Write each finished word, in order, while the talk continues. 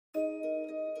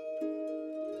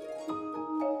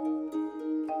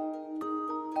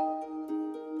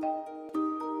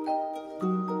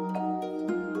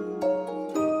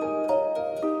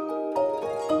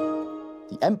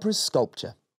The Emperor's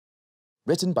Sculpture,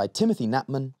 written by Timothy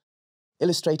Knapman,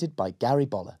 illustrated by Gary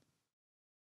Boller.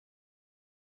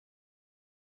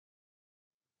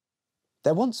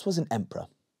 There once was an emperor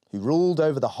who ruled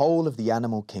over the whole of the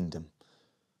animal kingdom.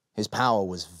 His power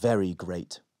was very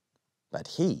great, but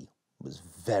he was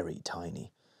very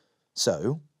tiny.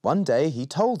 So, one day he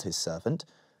told his servant,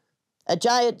 "A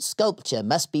giant sculpture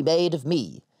must be made of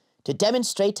me, to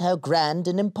demonstrate how grand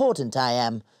and important I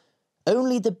am.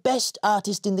 Only the best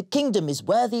artist in the kingdom is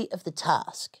worthy of the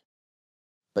task."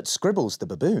 But Scribbles the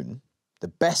baboon, the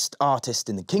best artist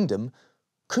in the kingdom,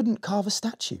 couldn't carve a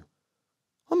statue.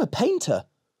 "I'm a painter,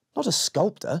 not a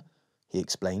sculptor," he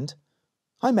explained.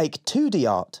 "I make 2D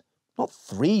art, not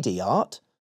 3D art."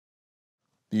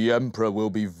 "The emperor will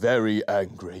be very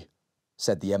angry,"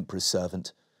 said the emperor's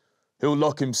servant. "He'll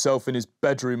lock himself in his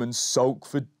bedroom and sulk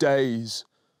for days."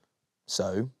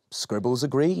 So Scribbles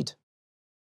agreed.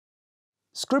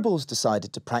 Scribbles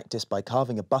decided to practice by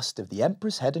carving a bust of the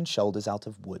emperor's head and shoulders out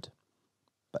of wood.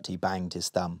 But he banged his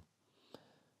thumb.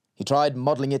 He tried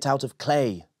modelling it out of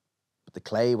clay, but the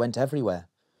clay went everywhere.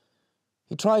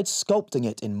 He tried sculpting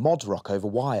it in mod rock over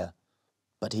wire,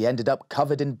 but he ended up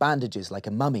covered in bandages like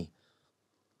a mummy.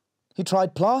 He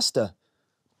tried plaster.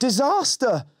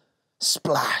 Disaster!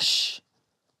 Splash!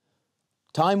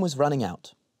 Time was running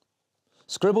out.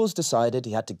 Scribbles decided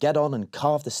he had to get on and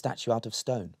carve the statue out of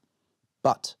stone.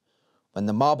 But when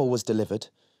the marble was delivered,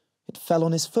 it fell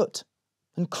on his foot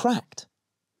and cracked.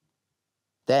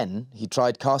 Then he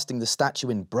tried casting the statue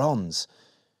in bronze.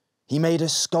 He made a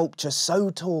sculpture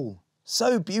so tall,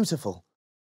 so beautiful,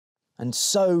 and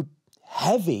so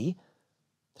heavy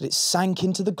that it sank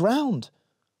into the ground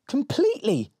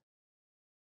completely.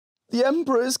 "The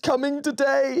emperor is coming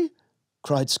today,"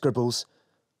 cried Scribbles,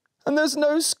 "and there's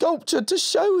no sculpture to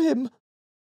show him."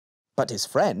 But his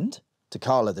friend,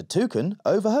 Takala the toucan,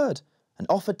 overheard and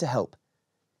offered to help.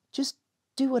 "Just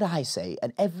do what I say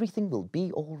and everything will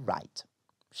be all right,"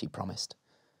 she promised.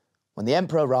 When the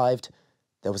emperor arrived,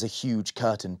 there was a huge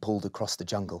curtain pulled across the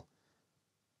jungle.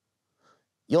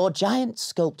 "Your giant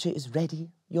sculpture is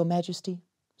ready, Your Majesty,"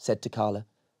 said Takala.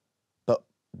 But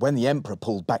when the emperor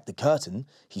pulled back the curtain,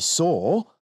 he saw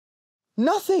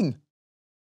nothing.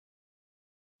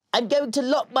 "I'm going to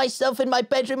lock myself in my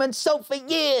bedroom and sulk for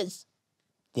years,"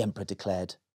 the emperor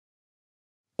declared.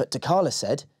 But Takala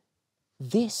said,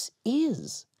 "This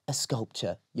is a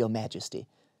sculpture, Your Majesty,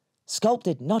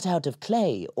 sculpted not out of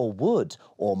clay or wood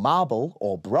or marble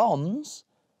or bronze,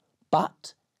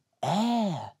 but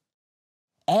air.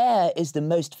 Air is the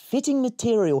most fitting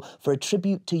material for a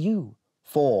tribute to you,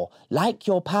 for, like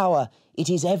your power, it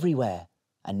is everywhere,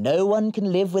 and no one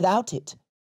can live without it."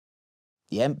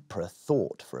 The emperor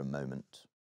thought for a moment.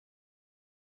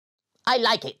 "I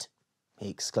like it," he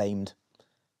exclaimed.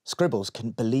 Scribbles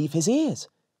couldn't believe his ears.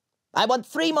 "I want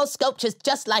 3 more sculptures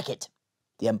just like it,"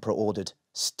 the emperor ordered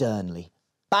sternly.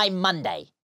 "By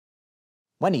Monday."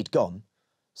 When he'd gone,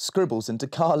 Scribbles and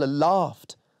Takala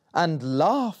laughed and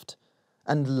laughed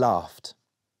and laughed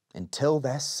until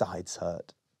their sides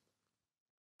hurt.